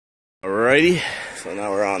Alrighty, so now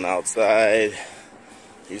we're on the outside.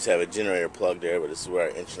 We used to have a generator plug there, but this is where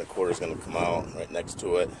our 1.25 inch is going to come out. Right next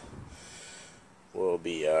to it will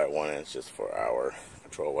be our 1 inch just for our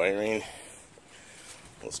control wiring.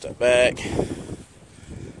 We'll step back.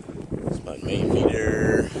 It's my main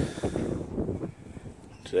meter.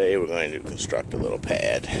 Today we're going to construct a little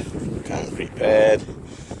pad, concrete pad.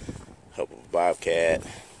 Help with a bobcat.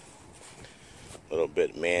 A little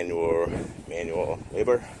bit manual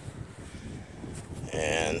labor.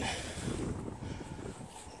 And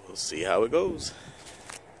we'll see how it goes.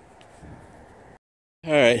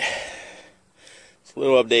 Alright, it's a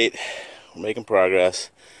little update. We're making progress.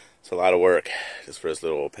 It's a lot of work just for this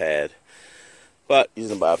little old pad. But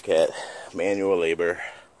using bobcat, manual labor.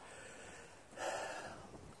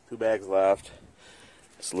 2 bags left.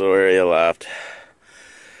 Just a little area left.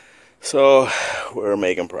 So we're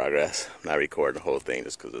making progress. I'm not recording the whole thing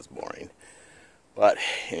just because it's boring. But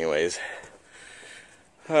anyways.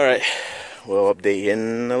 Alright, we'll update you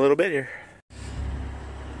in a little bit here.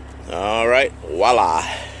 Alright, voila.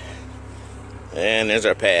 And there's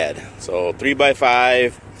our pad. So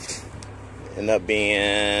 3x5 end up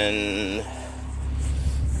being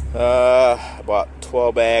about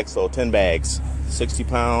 12 bags, so 10 bags. 60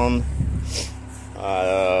 pound,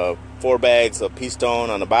 4 bags of pea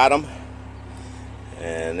stone on the bottom.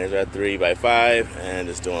 And there's our 3x5, and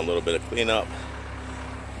just doing a little bit of cleanup.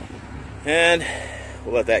 And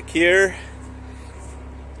we'll let that cure,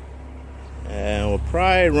 and we'll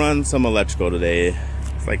probably run some electrical today.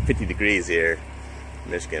 It's like 50 degrees here in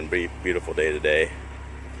Michigan. Beautiful day today.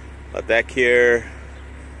 Let that cure.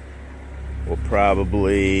 We'll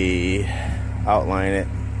probably outline it,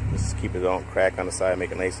 just keep it on crack on the side, make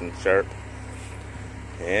it nice and sharp,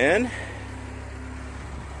 and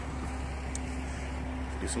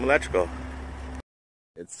do some electrical.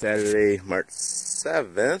 It's Saturday, March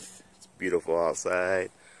 7th. Beautiful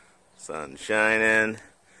outside, sun shining,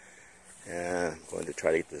 and I'm going to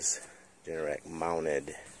try to get this Generac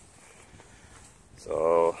mounted.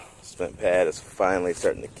 So cement pad is finally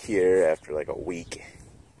starting to cure after like a week,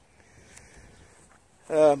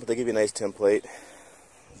 but they give you a nice template.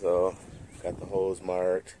 So got the hose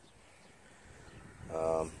marked.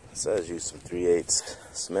 It says use some 3/8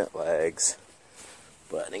 cement lags,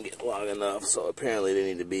 but I didn't get long enough, so apparently they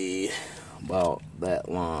need to be about that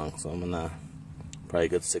long. So I'm gonna probably a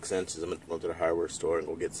good 6 inches. I'm gonna go to the hardware store and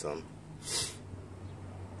go get some.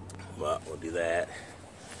 But we'll do that,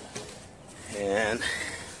 and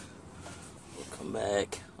we'll come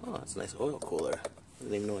back. Oh, it's a nice oil cooler. I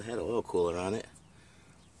didn't even know it had an oil cooler on it.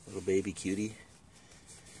 Little baby cutie.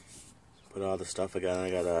 Put all the stuff I got. I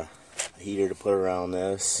got a heater to put around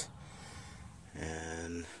this,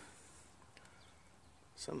 and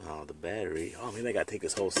somehow the battery, oh, maybe I gotta take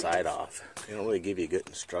this whole side off. They don't really give you good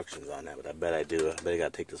instructions on that, but I bet I do. I bet I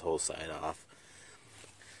gotta take this whole side off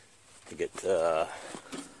to get some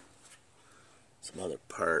other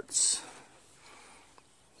parts.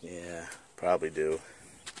 Yeah, probably do.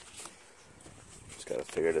 Just gotta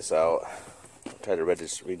figure this out. I'll try to read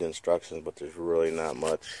the instructions, but there's really not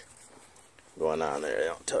much going on there. They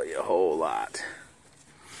don't tell you a whole lot.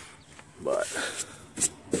 But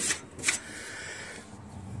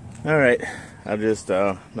alright, I'll just,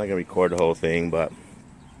 I'm not going to record the whole thing, but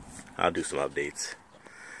I'll do some updates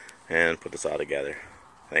and put this all together.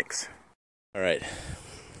 Thanks. Alright,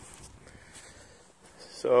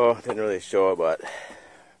 so didn't really show it, but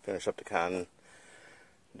finish up the conduit,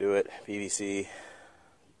 PVC,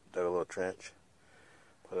 dug a little trench,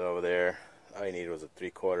 put it over there. All you needed was a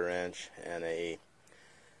 3/4 inch and a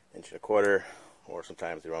 1.25 inch, or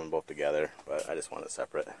sometimes they run them both together, but I just want it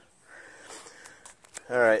separate.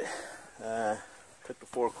 Alright, took the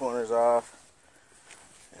 4 corners off,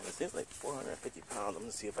 and it seems like 450 pounds. I'm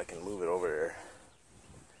going to see if I can move it over there.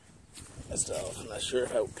 Myself, I'm not sure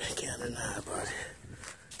if I can or not, but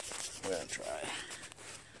I'm going to try.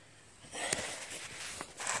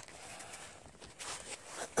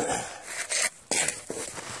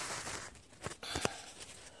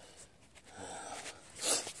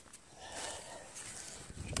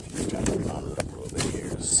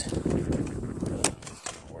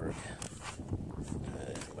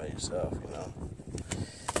 Yourself, you know.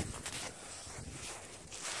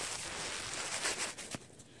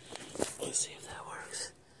 Let's see if that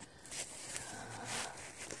works.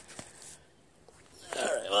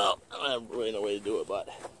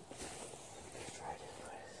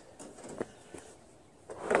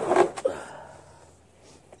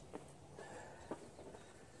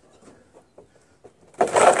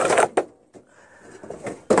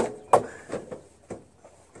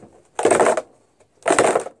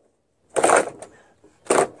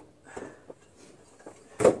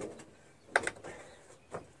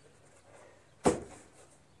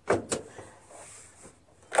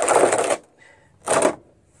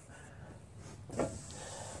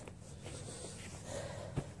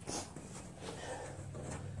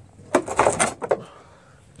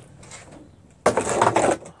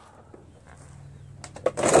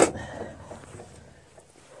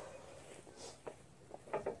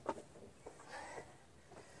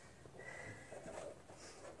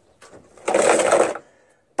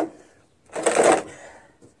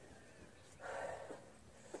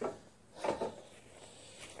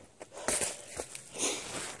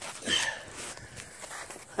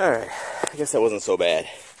 Alright, I guess that wasn't so bad.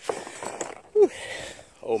 Whew.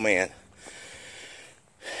 Oh man.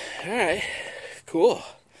 Alright, cool.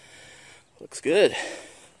 Looks good.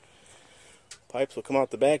 Pipes will come out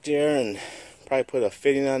the back there and probably put a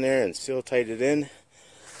fitting on there and seal tight it in.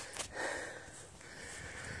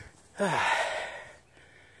 Get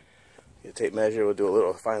a tape measure, we'll do a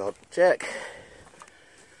little final check.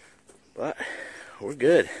 But we're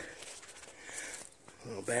good. A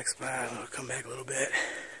little back spot, I'll come back a little bit.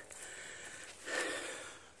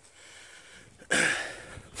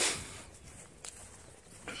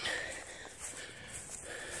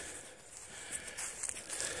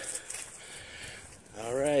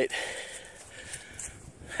 Alright.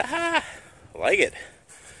 Haha! I like it.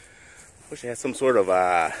 Wish it had some sort of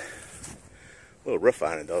little roof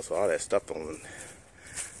on it though, so all that stuff don't,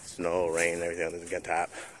 snow, rain, everything doesn't get on top.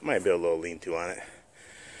 Might be a little lean-to on it.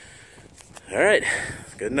 Alright,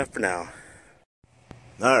 good enough for now.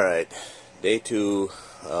 Alright, day 2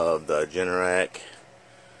 of the Generac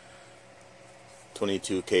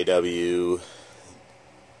 22 kW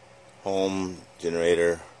home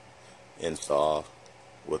generator install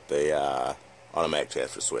with the automatic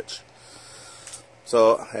transfer switch.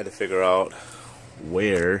 So I had to figure out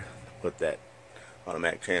where to put that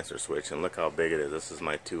automatic transfer switch, and look how big it is. This is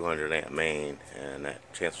my 200 amp main, and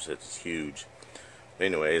that transfer switch is huge. But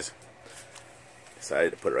anyways,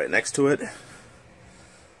 decided to put it right next to it.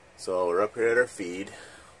 So we're up here at our feed,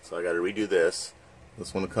 so I got to redo this.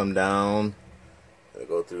 This one will come down, it'll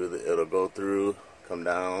go through, come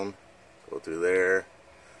down, go through there,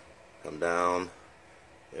 come down,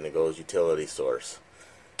 and it goes utility source.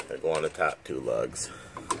 It'll go on the top 2 lugs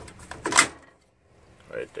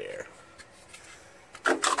right there.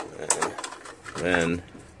 And then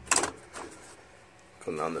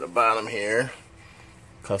come down to the bottom here,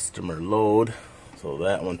 customer load. So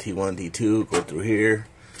that one, T1, T2, go through here,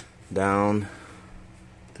 down,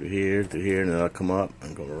 through here, and it'll come up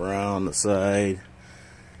and go around the side.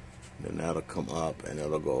 Then that'll come up and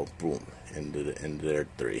it'll go boom into their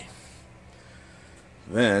 3.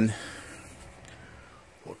 Then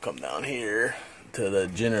we'll come down here to the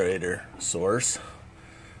generator source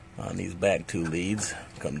on these back 2 leads.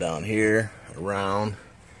 Come down here, around,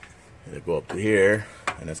 it'll go up to here,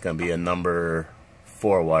 and it's going to be a number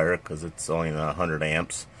 4 wire because it's only 100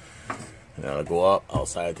 amps. And that'll go up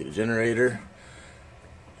outside to the generator,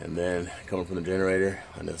 and then coming from the generator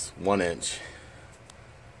on this 1-inch,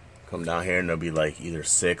 come down here, and there'll be like either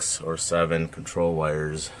 6 or 7 control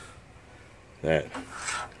wires that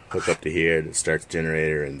hook up to here that starts the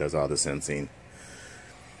generator and does all the sensing.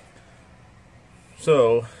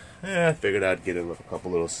 So I figured I'd get a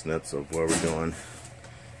couple little snips of what we're doing,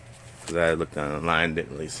 because I looked online,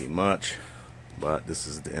 didn't really see much, but this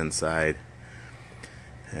is the inside,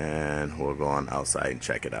 and we'll go on outside and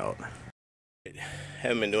check it out.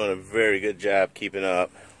 Haven't been doing a very good job keeping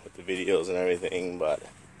up with the videos and everything, but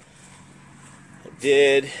I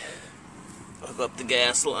did hook up the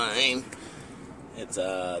gas line. It's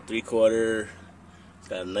a 3/4. It's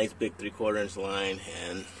got a nice big 3/4 inch line,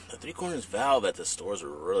 and the 3/4 inch valve at the stores are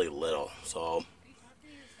really little, so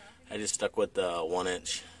I just stuck with the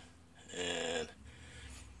 1-inch and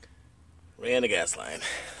ran the gas line.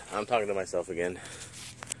 I'm talking to myself again.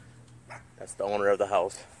 That's the owner of the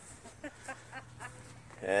house.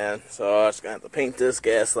 And so I just gonna have to paint this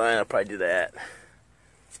gas line. I'll probably do that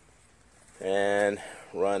and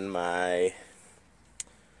run my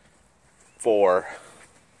 4.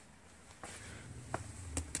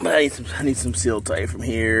 But I need some seal tight from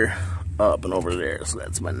here up and over there, so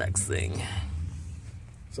that's my next thing.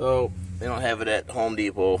 So they don't have it at Home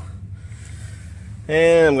Depot,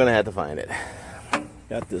 and I'm gonna have to find it.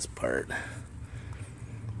 Got this part.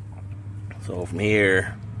 So from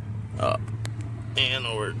here up and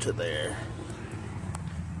over to there.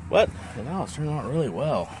 But now it's turning out really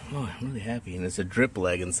well. Oh, I'm really happy. And it's a drip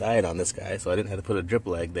leg inside on this guy, so I didn't have to put a drip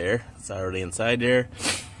leg there. It's already inside there.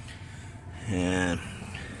 And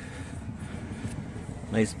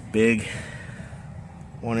nice big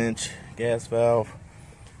 1-inch gas valve.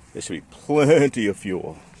 There should be plenty of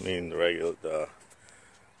fuel. I mean, the regular, the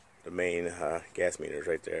main gas meter's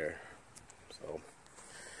right there. So,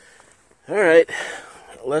 all right,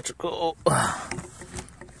 electrical.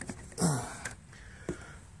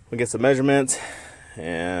 We'll get some measurements,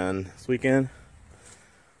 and this weekend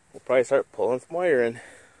we'll probably start pulling some wire in.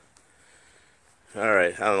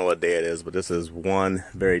 Alright, I don't know what day it is, but this is one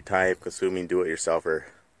very time-consuming do-it-yourselfer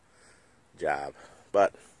job,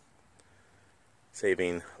 but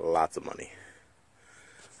saving lots of money.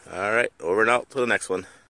 Alright, over and out to the next one.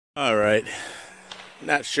 Alright,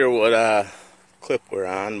 not sure what clip we're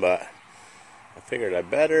on, but I figured I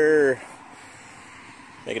better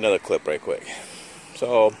make another clip right quick.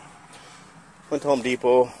 So went to Home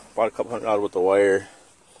Depot, bought a couple $100 worth of wire.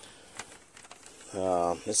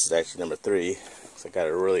 This is actually number 3, so I got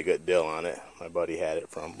a really good deal on it. My buddy had it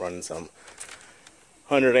from running some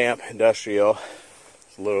 100 amp industrial.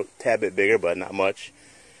 It's a little tad bit bigger, but not much.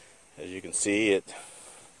 As you can see, it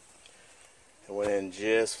went in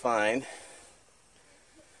just fine.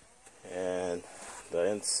 And the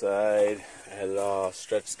inside, I had it all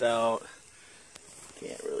stretched out.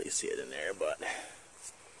 Can't really see it in there, but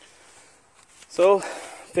so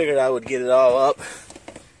figured I would get it all up,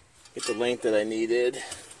 get the length that I needed,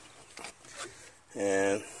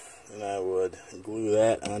 and then I would glue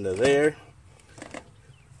that onto there.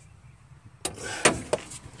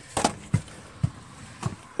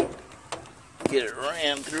 Get it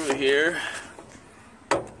ran through here.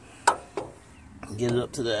 Get it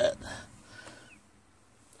up to that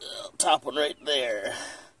top one right there.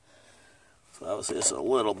 So obviously it's a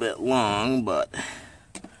little bit long, but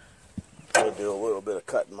we'll do a little bit of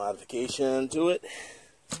cut and modification to it.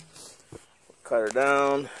 Cut her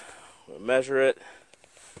down, we'll measure it,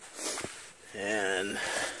 and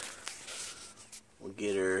we'll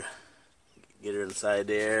get her inside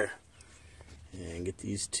there, and get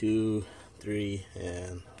these 2, 3,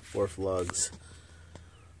 and 4 lugs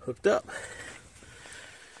hooked up.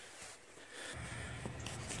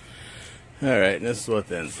 Alright, and this is what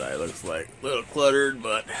the inside looks like. A little cluttered,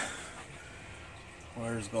 but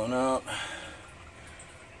wires going out.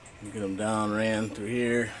 Get them down, ran through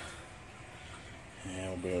here. And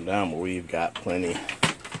we'll bring them down, but we've got plenty.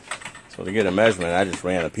 So to get a measurement, I just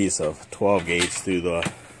ran a piece of 12 gauge through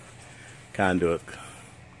the conduit,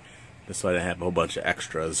 just so I didn't have a whole bunch of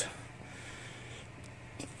extras.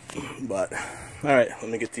 But, alright, let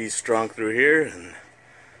me get these strung through here, and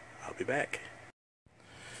I'll be back.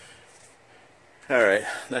 Alright,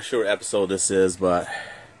 not sure what episode this is, but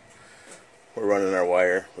we're running our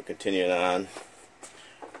wire. We're continuing on.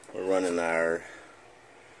 We're running our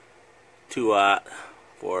 2-aught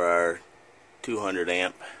for our 200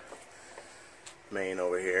 amp main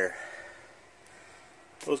over here.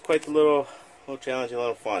 It was quite a little challenging, a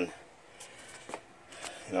little fun.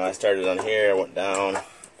 You know, I started on here, went down,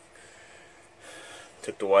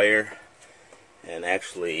 took the wire, and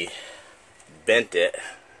actually bent it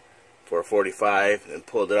for a 45, and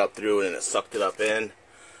pulled it up through, and it sucked it up in.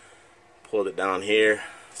 Pulled it down here,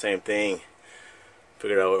 same thing.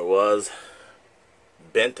 Figured out what it was.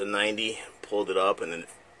 Bent to 90, pulled it up, and then it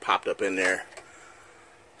popped up in there.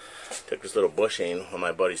 Took this little bushing, one of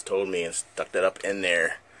my buddies told me, and stuck that up in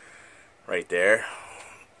there, right there,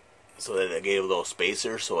 so that it gave a little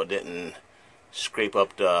spacer so it didn't scrape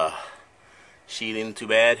up the sheeting too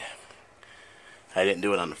bad. I didn't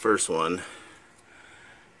do it on the first one,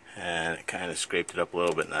 and it kind of scraped it up a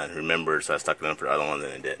little bit, and I remembered, so I stuck it in for the other one,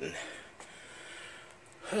 and it didn't.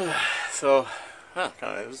 So,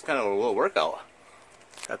 it was kind of a little workout.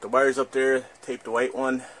 Got the wires up there, taped the white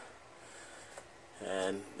one,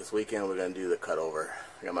 and this weekend we're going to do the cutover.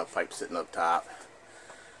 I got my pipe sitting up top.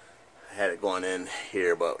 I had it going in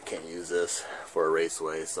here, but we can't use this for a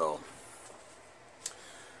raceway, so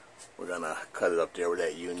we're going to cut it up there where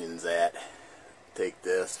that union's at. Take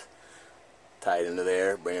this, tie it into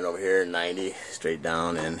there, bring it over here 90 straight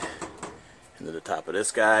down and into the top of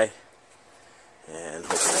this guy, and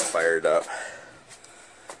hopefully fire it up.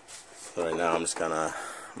 So right now I'm gonna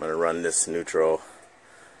run this neutral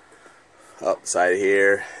up side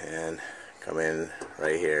here and come in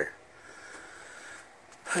right here.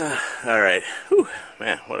 Alright,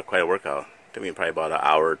 man, quite a workout. Took me probably about an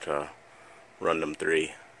hour to run them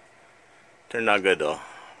 3. Turned out good though.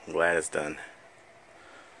 I'm glad it's done.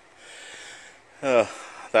 I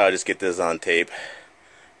thought I'd just get this on tape.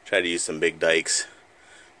 Try to use some big dikes.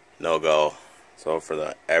 No go. So for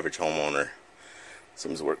the average homeowner,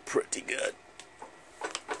 seems to work pretty good.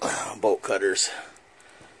 Bolt cutters.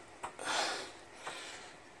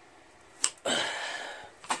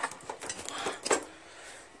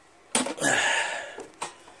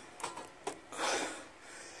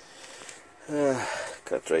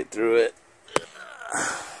 Cut right through it.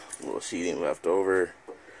 A little sheeting left over.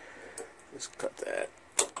 Just cut that.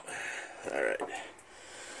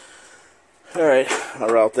 Alright, I'll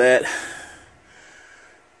route that.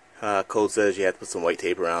 Code says you have to put some white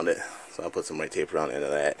tape around it, so I'll put some white tape around the end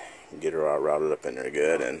of that and get her all routed up in there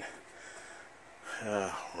good, and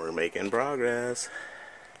we're making progress.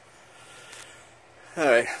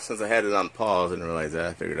 Alright, since I had it on pause, I didn't realize that.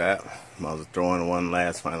 I figured out I was throwing one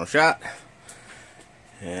last final shot,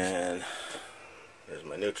 and there's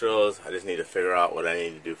my neutrals. I just need to figure out what I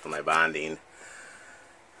need to do for my bonding.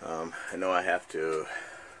 I know I have to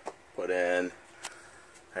put in,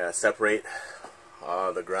 I gotta separate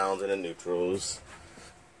the grounds and the neutrals.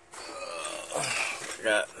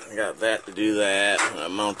 I got that to do that. I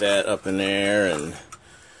mount that up in there and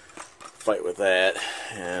fight with that,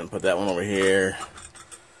 and put that one over here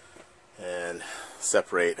and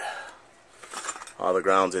separate all the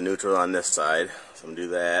grounds and neutral on this side. So I'm gonna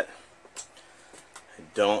do that. I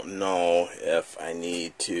don't know if I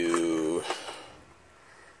need to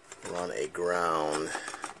run a ground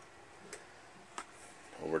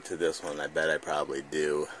over to this one. I bet I probably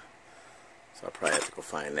do. So I'll probably have to go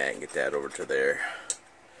find that and get that over to there.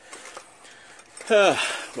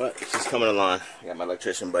 But it's just coming along. I got my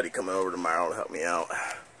electrician buddy coming over tomorrow to help me out.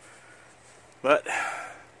 But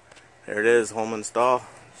there it is, home install.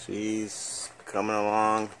 She's coming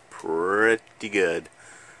along pretty good.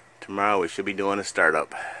 Tomorrow we should be doing a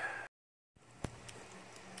startup.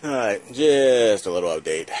 Alright, just a little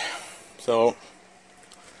update. So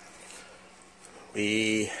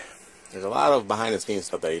there's a lot of behind the scenes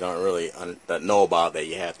stuff that you don't really know about that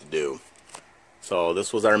you have to do. So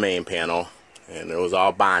this was our main panel, and it was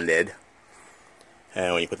all bonded.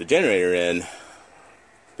 And when you put the generator in,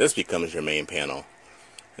 this becomes your main panel.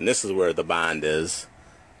 And this is where the bond is,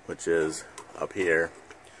 which is up here.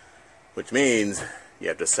 Which means you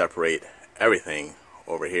have to separate everything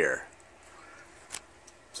over here.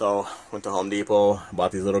 So went to Home Depot,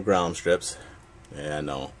 bought these little ground strips. And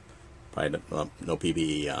no, probably no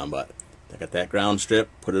PPE on, but I got that ground strip,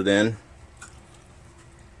 put it in.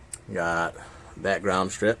 Got that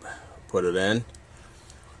ground strip, put it in.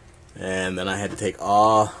 And then I had to take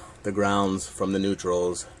all the grounds from the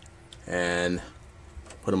neutrals and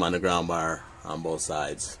put them on the ground bar on both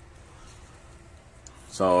sides.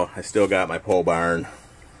 So I still got my pole barn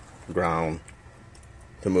ground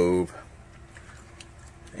to move,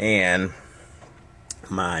 and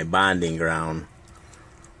my bonding ground,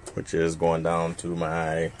 which is going down to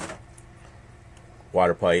my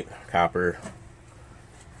water pipe, copper,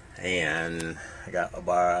 and I got a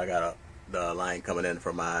bar. I got the line coming in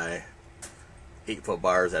for my 8-foot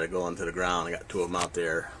bars that are going to the ground. I got 2 of them out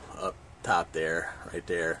there, up top there, right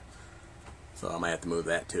there. So I might have to move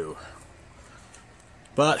that too.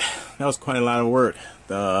 But that was quite a lot of work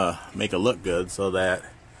to make it look good, so that it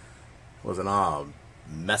wasn't all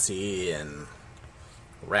messy and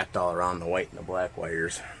wrapped all around the white and the black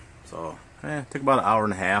wires. So it took about an hour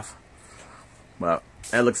and a half, but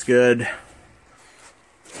that looks good.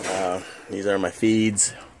 These are my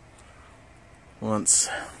feeds. Once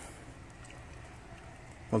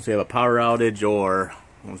we have a power outage, or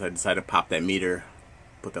once I decide to pop that meter,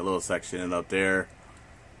 put that little section in up there,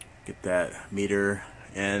 get that meter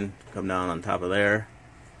in, come down on top of there,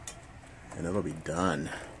 and it'll be done.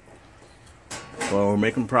 Well, we're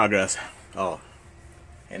making progress. Oh,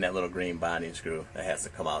 and that little green bonding screw, that has to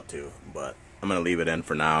come out too, but I'm gonna leave it in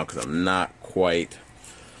for now because I'm not quite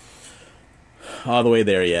all the way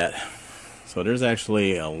there yet. So there's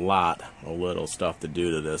actually a lot of little stuff to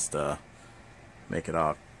do to this to make it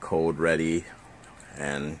all code ready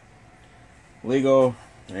and legal,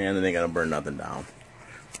 and then they gotta burn nothing down.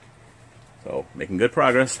 So making good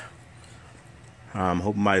progress.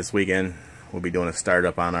 Hoping by this weekend we'll be doing a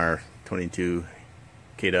startup on our 22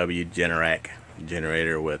 kW Generac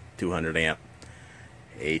generator with 200 amp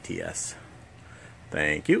ATS.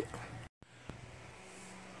 Thank you.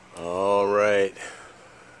 Alright,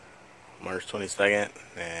 March 22nd,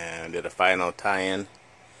 and did a final tie-in.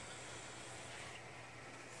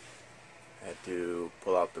 Had to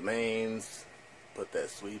pull out the mains, put that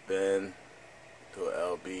sweep in to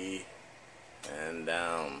a LB, and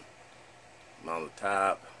down, mount the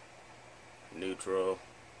top, neutral,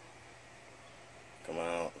 come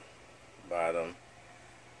out, bottom,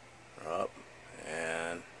 up,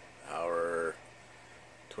 and our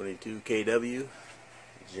 22 kW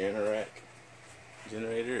Generac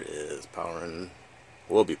generator is powering,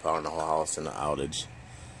 will be powering the whole house in the outage.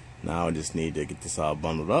 Now I just need to get this all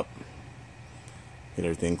bundled up, get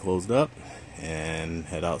everything closed up, and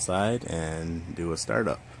head outside and do a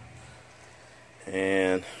startup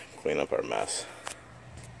and clean up our mess.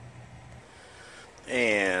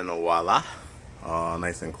 And voila, all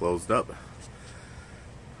nice and closed up,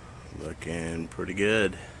 looking pretty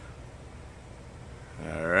good.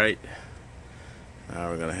 Alright, now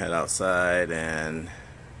we're gonna head outside and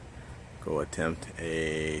go attempt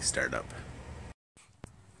a startup.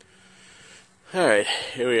 Alright,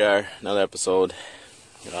 here we are, another episode.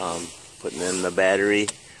 Putting in the battery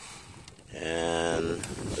and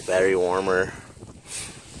the battery warmer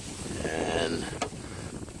and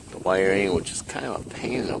the wiring, which is kind of a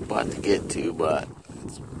pain in the butt to get to, but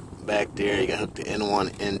it's back there. You got to hook the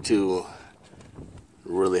N1, N2.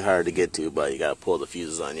 Really hard to get to, but you got to pull the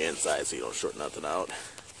fuses on your inside so you don't short nothing out.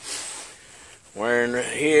 Wiring right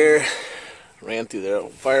here. Ran through the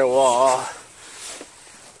firewall.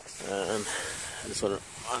 And I just want to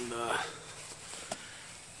on the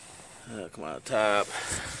come out the top,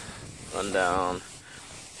 run down,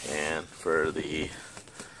 and for the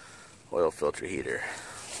oil filter heater.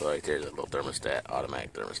 So right there's a little thermostat,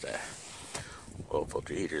 automatic thermostat. Oil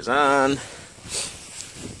filter heater's on.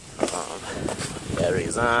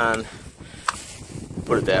 Battery's on.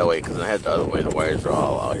 Put it that way because I had the other way. The wires are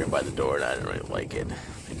all out here by the door, and I didn't really like it.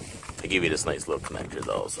 They give you this nice little connector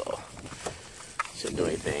though, so shouldn't do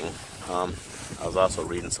anything. I was also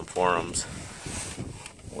reading some forums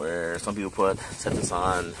where some people set this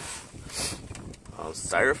on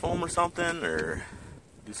styrofoam or something, or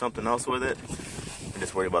do something else with it. I'm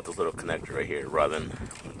just worried about this little connector right here rubbing,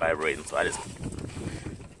 vibrating. So I just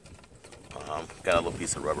got a little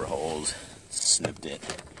piece of rubber hose, snipped it,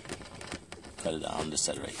 cut it down, just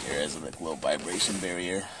set it right there as a little vibration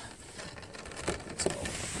barrier. So,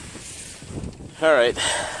 all right.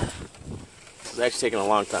 It's actually taking a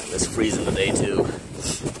long time. It's freezing today too.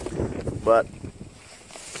 But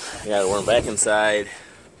yeah, we're back inside.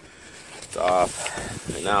 It's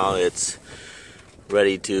off. And now it's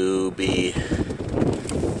ready to be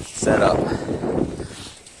set up.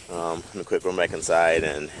 I'm gonna quick run back inside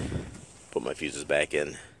and put my fuses back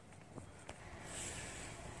in.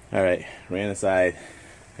 Alright, ran inside,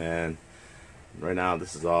 and right now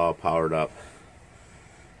this is all powered up.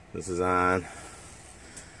 This is on.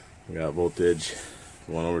 We got voltage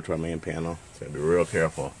going over to our main panel, so gotta be real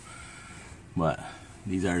careful. But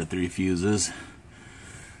these are the 3 fuses.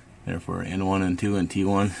 Therefore, N1, N2, and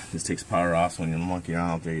T1. This takes power off, so when you're monkeying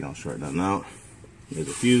around out there, you don't short nothing out. There's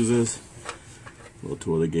the fuses. Little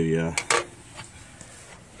tool to give you.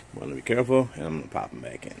 Want to be careful, and I'm gonna pop them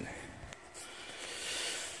back in.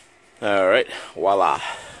 All right, voila.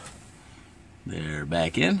 They're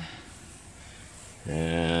back in,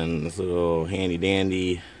 and this little handy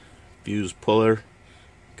dandy fuse puller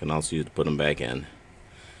can also use to put them back in.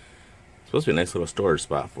 It's supposed to be a nice little storage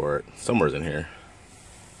spot for it. Somewhere's in here,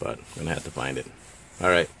 but I'm gonna have to find it. All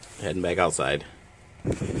right, heading back outside.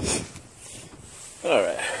 All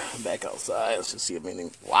right, back outside. Let's just see if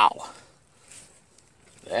anything. Wow,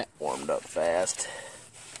 that warmed up fast.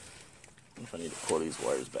 I wonder if I need to pull these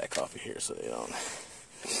wires back off of here so they don't.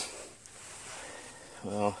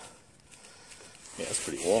 Well, yeah, it's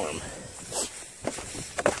pretty warm.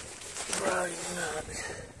 Probably not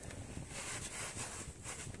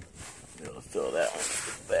be able to fill that one.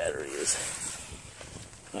 The battery is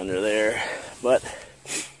under there, but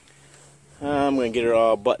I'm gonna get her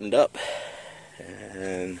all buttoned up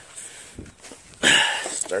and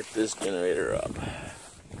start this generator up.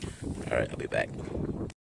 All right, I'll be back.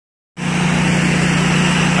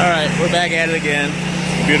 All right, we're back at it again.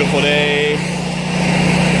 Beautiful day.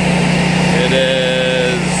 It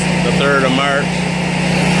is the 3rd of March.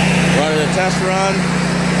 Running a test run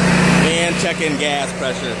and checking gas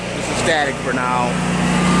pressure. This is static for now.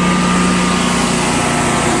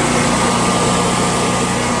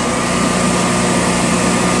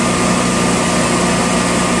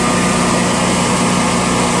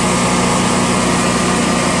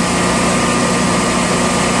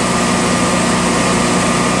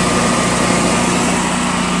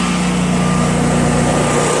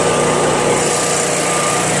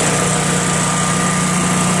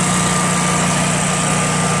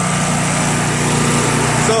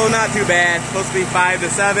 So not too bad. Supposed to be 5 to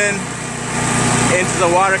 7 inches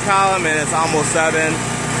of water column, and it's almost 7.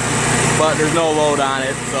 But there's no load on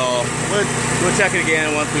it, so we'll check it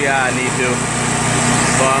again once we need to.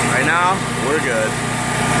 But right now, we're good.